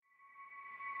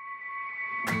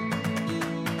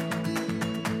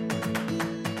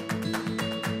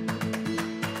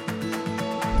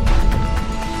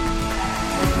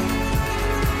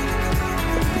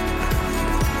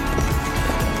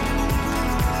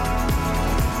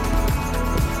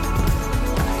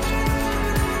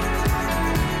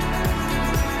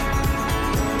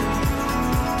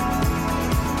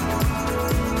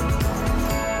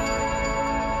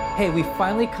Hey, we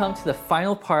finally come to the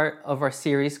final part of our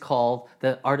series called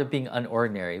The Art of Being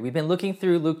Unordinary. We've been looking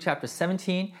through Luke chapter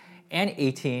 17 and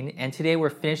 18, and today we're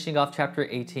finishing off chapter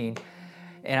 18.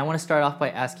 And I want to start off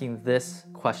by asking this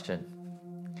question.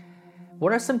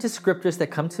 What are some descriptors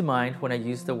that come to mind when I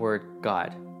use the word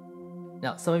God?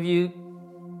 Now, some of you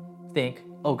think,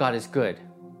 oh, God is good.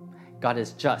 God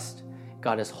is just.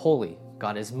 God is holy.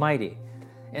 God is mighty.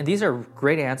 And these are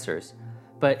great answers.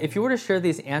 But if you were to share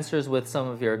these answers with some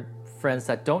of your friends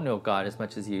that don't know God as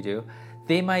much as you do,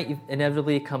 they might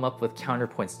inevitably come up with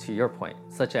counterpoints to your point,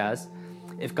 such as,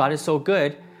 if God is so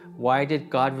good, why did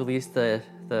God release the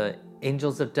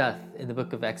angels of death in the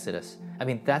book of Exodus? I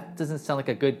mean, that doesn't sound like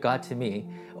a good God to me.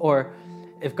 Or,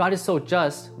 if God is so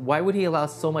just, why would he allow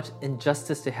so much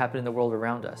injustice to happen in the world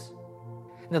around us?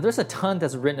 Now, there's a ton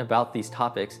that's written about these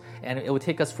topics, and it would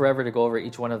take us forever to go over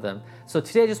each one of them. So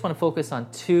today I just want to focus on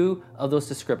two of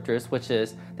those descriptors, which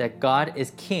is that God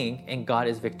is king and God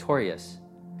is victorious.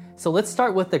 So let's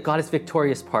start with the God is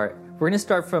victorious part. We're going to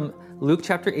start from Luke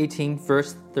chapter 18,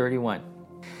 verse 31.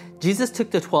 Jesus took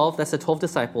the 12, that's the 12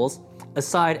 disciples,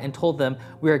 aside and told them,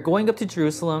 "We are going up to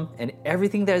Jerusalem, and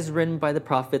everything that is written by the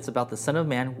prophets about the Son of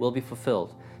Man will be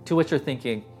fulfilled." To which you're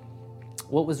thinking,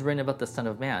 what was written about the Son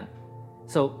of Man?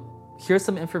 So here's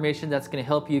some information that's going to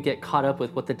help you get caught up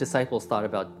with what the disciples thought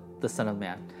about the Son of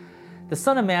Man. The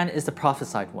Son of Man is the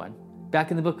prophesied one.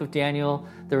 Back in the book of Daniel,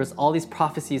 there was all these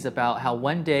prophecies about how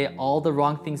one day all the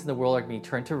wrong things in the world are going to be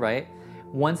turned to right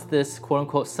once this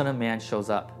quote-unquote Son of Man shows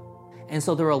up. And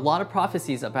so there were a lot of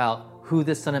prophecies about who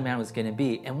this Son of Man was going to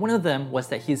be. And one of them was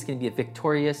that he's going to be a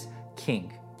victorious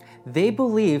king. They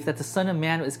believed that the Son of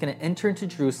Man is going to enter into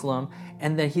Jerusalem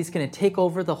and that he's going to take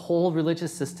over the whole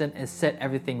religious system and set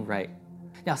everything right.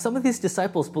 Now, some of these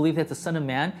disciples believed that the Son of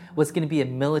Man was going to be a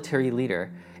military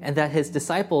leader and that his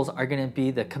disciples are going to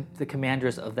be the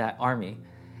commanders of that army.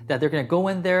 That they're going to go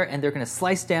in there and they're going to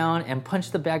slice down and punch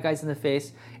the bad guys in the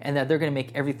face and that they're going to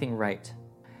make everything right.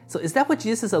 So is that what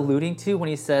Jesus is alluding to when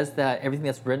he says that everything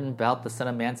that's written about the Son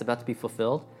of Man is about to be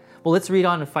fulfilled? Well, let's read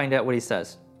on and find out what he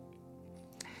says.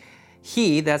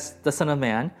 He, that's the Son of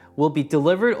Man, will be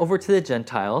delivered over to the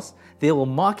Gentiles. They will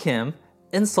mock him,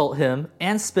 insult him,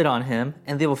 and spit on him,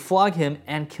 and they will flog him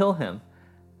and kill him.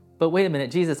 But wait a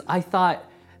minute, Jesus, I thought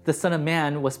the Son of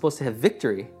Man was supposed to have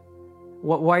victory.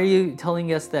 Why are you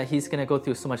telling us that he's going to go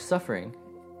through so much suffering?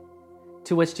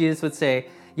 To which Jesus would say,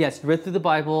 yes, you read through the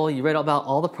Bible, you read about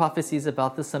all the prophecies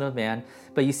about the Son of Man,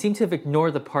 but you seem to have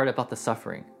ignored the part about the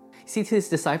suffering. See, to his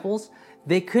disciples,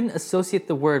 they couldn't associate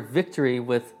the word victory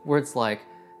with words like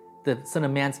the Son of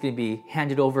Man's going to be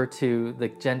handed over to the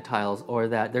Gentiles, or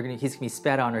that he's going to be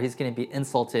spat on, or he's going to be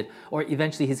insulted, or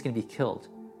eventually he's going to be killed.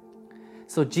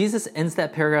 So Jesus ends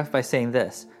that paragraph by saying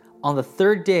this, on the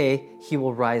third day, he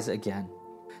will rise again.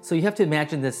 So you have to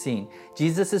imagine this scene.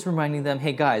 Jesus is reminding them,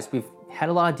 hey guys, we've had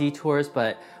a lot of detours,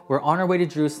 but we're on our way to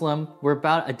Jerusalem. We're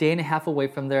about a day and a half away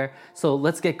from there, so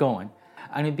let's get going.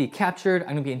 I'm going to be captured,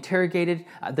 I'm going to be interrogated,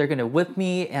 they're going to whip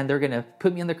me, and they're going to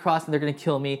put me on the cross, and they're going to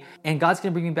kill me, and God's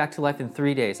going to bring me back to life in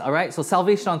 3 days, all right? So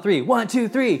salvation on 3, 1, 2,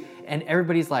 3, and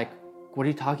everybody's like, what are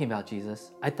you talking about,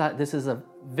 Jesus? I thought this is a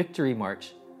victory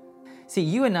march. See,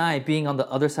 you and I, being on the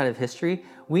other side of history,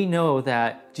 we know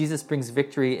that Jesus brings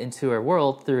victory into our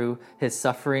world through his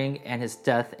suffering and his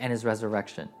death and his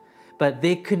resurrection. But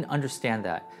they couldn't understand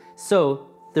that. So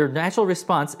their natural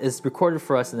response is recorded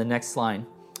for us in the next line.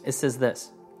 It says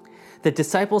this, the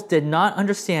disciples did not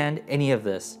understand any of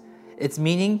this. Its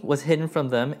meaning was hidden from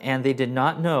them, and they did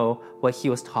not know what he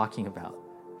was talking about.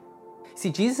 See,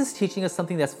 Jesus is teaching us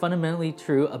something that's fundamentally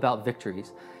true about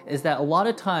victories, is that a lot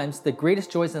of times the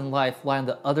greatest joys in life lie on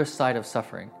the other side of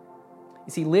suffering.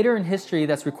 You see, later in history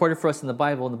that's recorded for us in the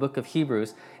Bible, in the book of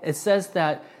Hebrews, it says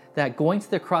that going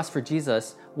to the cross for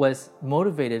Jesus was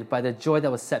motivated by the joy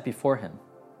that was set before him.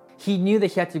 He knew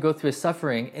that he had to go through his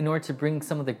suffering in order to bring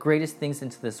some of the greatest things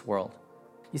into this world.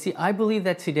 You see, I believe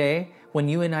that today, when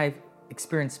you and I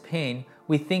experience pain,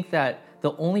 we think that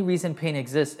the only reason pain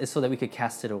exists is so that we could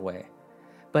cast it away.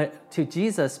 But to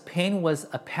Jesus, pain was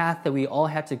a path that we all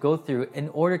had to go through in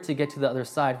order to get to the other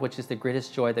side, which is the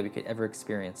greatest joy that we could ever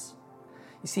experience.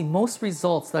 You see, most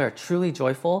results that are truly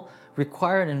joyful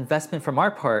require an investment from our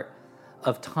part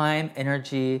of time,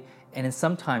 energy, and in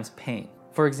sometimes pain.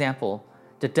 For example,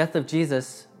 the death of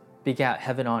Jesus begat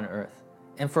heaven on earth.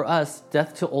 And for us,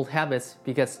 death to old habits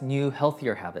begets new,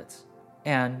 healthier habits.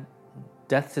 And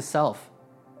death to self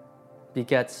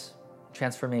begets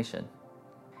transformation.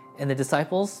 And the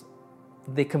disciples,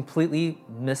 they completely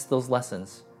missed those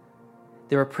lessons.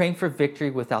 They were praying for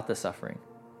victory without the suffering.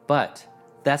 But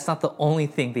that's not the only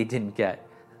thing they didn't get.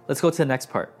 Let's go to the next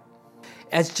part.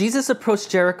 As Jesus approached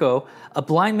Jericho, a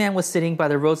blind man was sitting by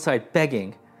the roadside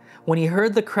begging. When he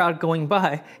heard the crowd going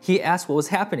by, he asked what was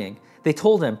happening. They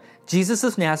told him, Jesus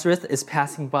of Nazareth is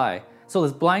passing by. So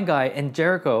this blind guy in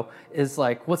Jericho is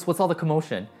like, what's all the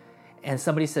commotion? And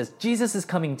somebody says, Jesus is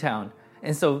coming town.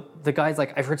 And so the guy's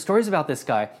like, I've heard stories about this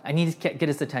guy. I need to get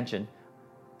his attention.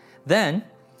 Then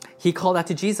he called out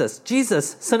to Jesus,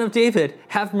 Jesus, son of David,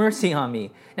 have mercy on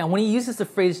me. Now, when he uses the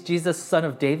phrase, Jesus, son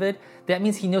of David, that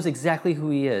means he knows exactly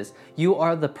who he is. You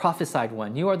are the prophesied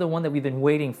one. You are the one that we've been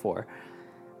waiting for.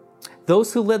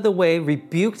 Those who led the way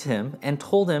rebuked him and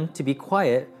told him to be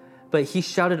quiet, but he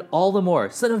shouted all the more,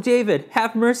 Son of David,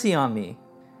 have mercy on me.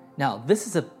 Now, this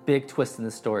is a big twist in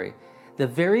the story. The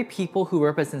very people who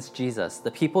represents Jesus,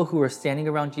 the people who are standing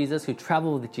around Jesus, who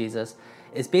travel with Jesus,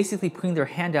 is basically putting their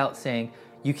hand out saying,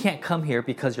 you can't come here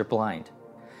because you're blind.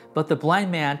 But the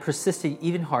blind man persisted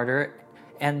even harder,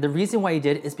 and the reason why he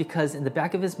did is because in the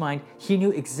back of his mind, he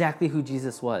knew exactly who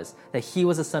Jesus was, that he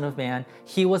was the Son of Man,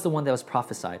 he was the one that was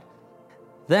prophesied.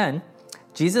 Then,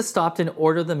 Jesus stopped and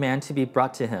ordered the man to be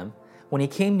brought to him. When he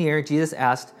came near, Jesus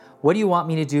asked, what do you want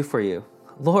me to do for you?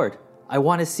 Lord, I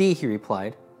want to see, he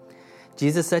replied.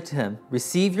 Jesus said to him,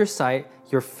 receive your sight,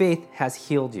 your faith has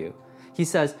healed you. He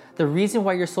says, the reason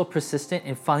why you're so persistent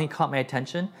and finally caught my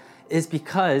attention is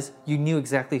because you knew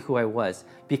exactly who I was.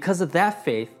 Because of that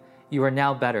faith, you are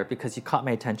now better because you caught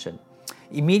my attention.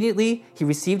 Immediately, he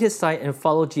received his sight and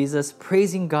followed Jesus,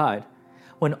 praising God.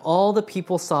 When all the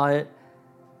people saw it,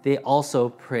 they also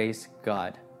praised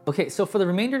God. Okay, so for the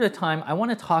remainder of the time, I want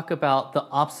to talk about the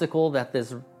obstacle that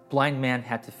this blind man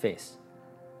had to face.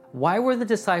 Why were the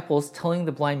disciples telling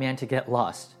the blind man to get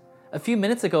lost? A few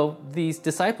minutes ago, these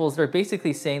disciples are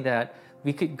basically saying that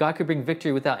God could bring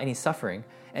victory without any suffering.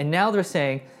 And now they're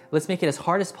saying, let's make it as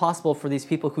hard as possible for these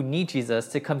people who need Jesus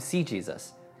to come see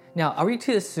Jesus. Now, are we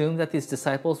to assume that these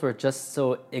disciples were just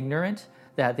so ignorant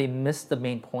that they missed the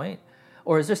main point?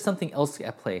 Or is there something else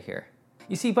at play here?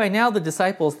 You see, by now the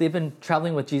disciples, they've been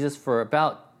traveling with Jesus for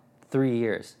about 3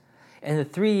 years. And in the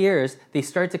 3 years, they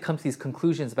started to come to these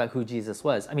conclusions about who Jesus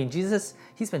was. I mean, Jesus,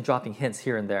 he's been dropping hints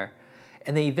here and there.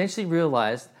 And they eventually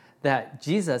realized that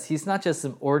Jesus, he's not just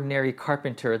some ordinary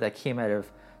carpenter that came out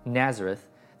of Nazareth,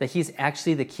 that he's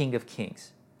actually the King of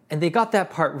Kings. And they got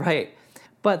that part right.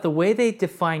 But the way they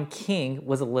defined king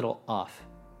was a little off.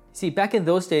 See, back in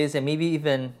those days, and maybe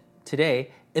even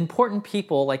today, important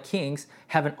people like kings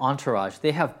have an entourage.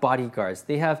 They have bodyguards.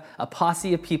 They have a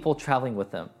posse of people traveling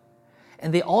with them.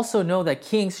 And they also know that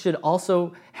kings should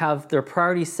also have their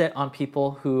priorities set on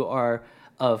people who are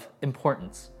of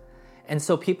importance. And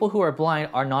so people who are blind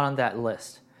are not on that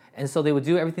list. And so they would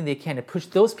do everything they can to push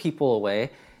those people away.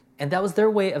 And that was their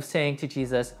way of saying to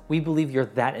Jesus, we believe you're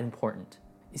that important.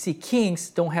 You see, kings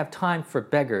don't have time for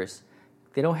beggars.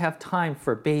 They don't have time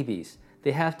for babies.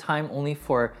 They have time only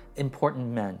for important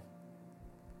men.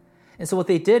 And so what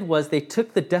they did was they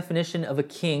took the definition of a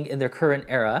king in their current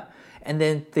era, and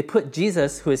then they put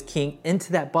Jesus, who is king,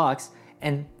 into that box,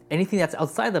 and anything that's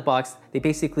outside the box, they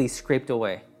basically scraped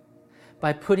away.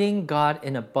 By putting God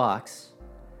in a box,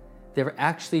 they were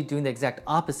actually doing the exact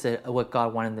opposite of what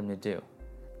God wanted them to do.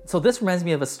 So this reminds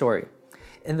me of a story.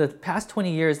 In the past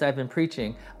 20 years that I've been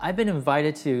preaching, I've been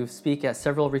invited to speak at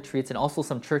several retreats and also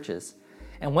some churches.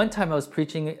 And one time I was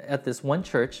preaching at this one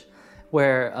church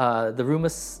where the room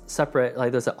was separate,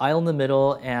 like there's an aisle in the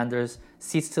middle and there's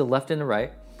seats to the left and the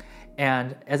right.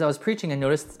 And as I was preaching, I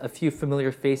noticed a few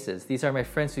familiar faces. These are my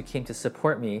friends who came to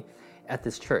support me at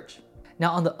this church.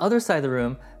 Now on the other side of the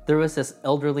room, there was this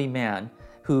elderly man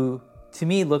who to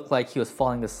me looked like he was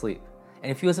falling asleep.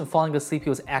 And if he wasn't falling asleep, he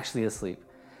was actually asleep.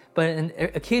 But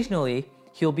occasionally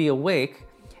he'll be awake,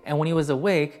 and when he was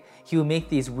awake, he would make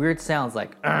these weird sounds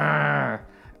like,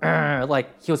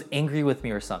 like he was angry with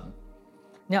me or something.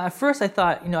 Now, at first I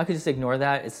thought, I could just ignore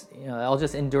that. I'll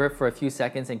just endure it for a few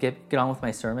seconds and get on with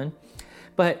my sermon.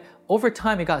 But over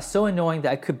time, it got so annoying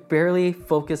that I could barely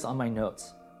focus on my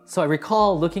notes. So I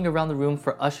recall looking around the room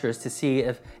for ushers to see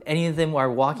if any of them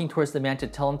were walking towards the man to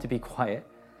tell him to be quiet.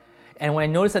 And when I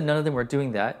noticed that none of them were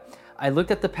doing that, I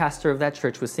looked at the pastor of that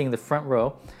church who was sitting in the front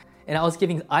row, and I was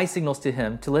giving eye signals to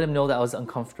him to let him know that I was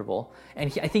uncomfortable.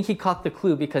 And I think he caught the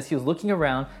clue because he was looking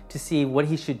around to see what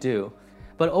he should do.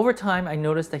 But over time, I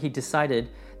noticed that he decided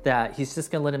that he's just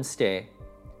going to let him stay.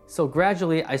 So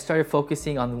gradually, I started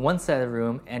focusing on one side of the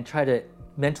room and try to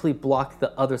mentally block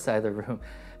the other side of the room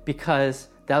because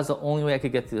that was the only way I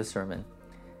could get through the sermon.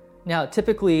 Now,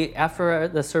 typically, after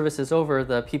the service is over,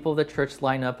 the people of the church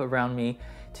line up around me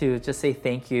to just say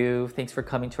thank you, thanks for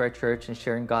coming to our church and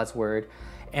sharing God's word.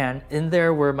 And in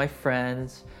there were my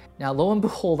friends. Now, lo and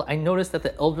behold, I noticed that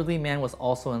the elderly man was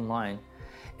also in line.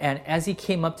 And as he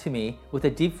came up to me with a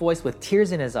deep voice with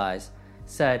tears in his eyes,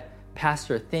 said,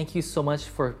 "Pastor, thank you so much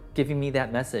for giving me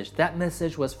that message. That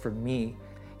message was for me."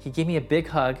 He gave me a big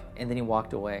hug and then he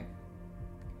walked away.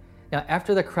 Now,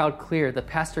 after the crowd cleared, the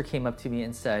pastor came up to me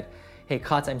and said, "Hey,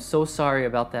 Kotz, I'm so sorry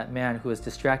about that man who was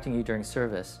distracting you during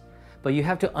service. But you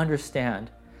have to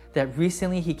understand that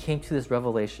recently he came to this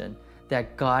revelation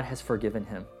that God has forgiven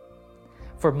him.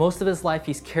 For most of his life,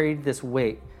 he's carried this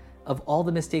weight of all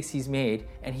the mistakes he's made,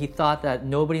 and he thought that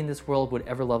nobody in this world would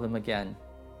ever love him again.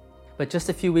 But just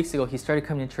a few weeks ago, he started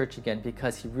coming to church again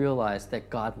because he realized that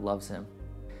God loves him."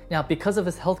 Now, because of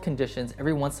his health conditions,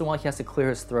 every once in a while he has to clear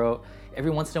his throat.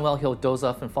 Every once in a while he'll doze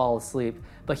off and fall asleep.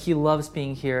 But he loves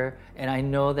being here, and I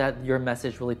know that your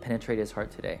message really penetrated his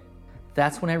heart today.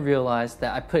 That's when I realized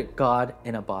that I put God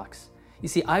in a box. You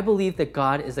see, I believe that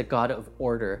God is a God of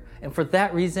order. And for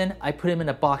that reason, I put him in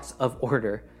a box of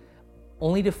order,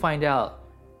 only to find out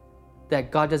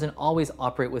that God doesn't always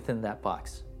operate within that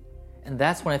box. And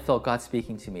that's when I felt God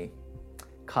speaking to me.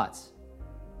 "Kotz,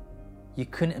 you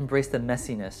couldn't embrace the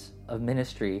messiness of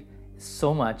ministry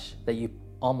so much that you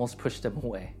almost pushed him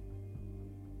away.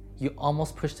 You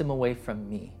almost pushed him away from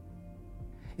me."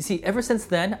 You see, ever since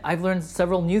then, I've learned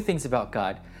several new things about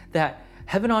God. That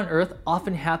heaven on earth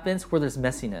often happens where there's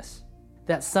messiness.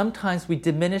 That sometimes we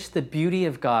diminish the beauty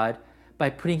of God by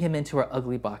putting him into our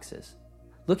ugly boxes.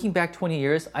 Looking back 20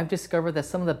 years, I've discovered that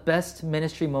some of the best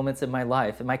ministry moments in my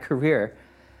life, in my career,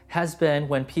 has been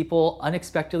when people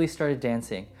unexpectedly started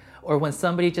dancing, or when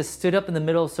somebody just stood up in the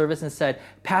middle of service and said,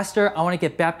 "Pastor, I want to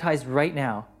get baptized right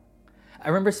now." I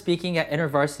remember speaking at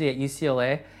InterVarsity at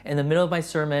UCLA. In the middle of my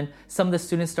sermon, some of the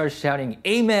students started shouting,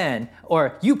 "Amen,"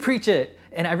 or "You preach it."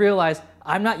 And I realized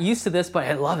I'm not used to this, but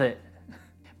I love it.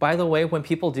 By the way, when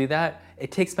people do that,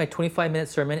 it takes my 25-minute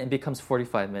sermon and becomes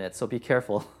 45 minutes, so be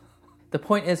careful. The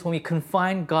point is, when we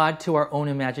confine God to our own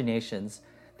imaginations,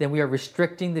 then we are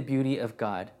restricting the beauty of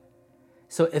God.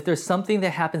 So if there's something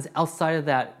that happens outside of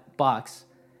that box,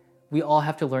 we all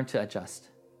have to learn to adjust.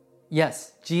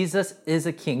 Yes, Jesus is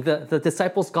a king. The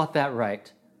disciples got that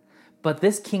right. But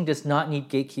this king does not need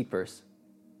gatekeepers.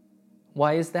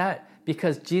 Why is that?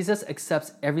 Because Jesus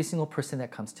accepts every single person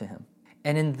that comes to him.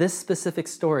 And in this specific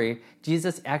story,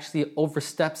 Jesus actually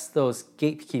oversteps those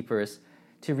gatekeepers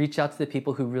to reach out to the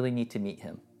people who really need to meet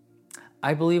him.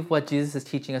 I believe what Jesus is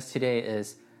teaching us today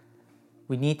is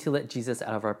we need to let Jesus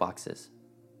out of our boxes.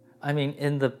 I mean,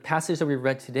 in the passage that we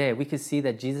read today, we could see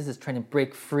that Jesus is trying to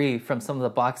break free from some of the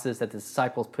boxes that the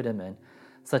disciples put him in,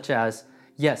 such as,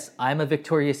 yes, I'm a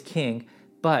victorious king,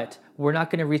 but we're not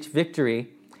going to reach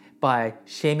victory by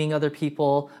shaming other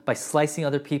people, by slicing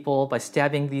other people, by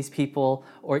stabbing these people,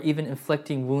 or even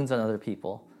inflicting wounds on other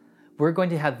people. We're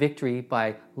going to have victory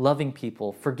by loving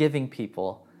people, forgiving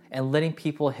people, and letting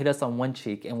people hit us on one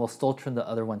cheek, and we'll still turn the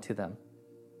other one to them.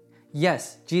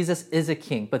 Yes, Jesus is a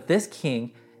king, but this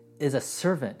king is a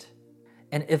servant.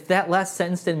 And if that last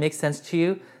sentence didn't make sense to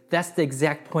you, that's the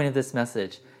exact point of this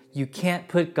message. You can't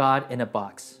put God in a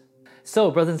box. So,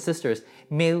 brothers and sisters,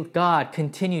 may God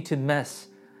continue to mess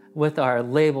with our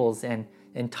labels and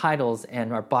titles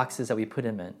and our boxes that we put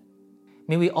him in.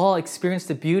 May we all experience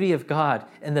the beauty of God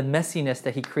and the messiness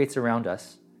that he creates around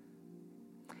us.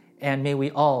 And may we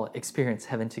all experience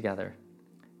heaven together.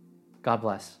 God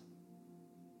bless.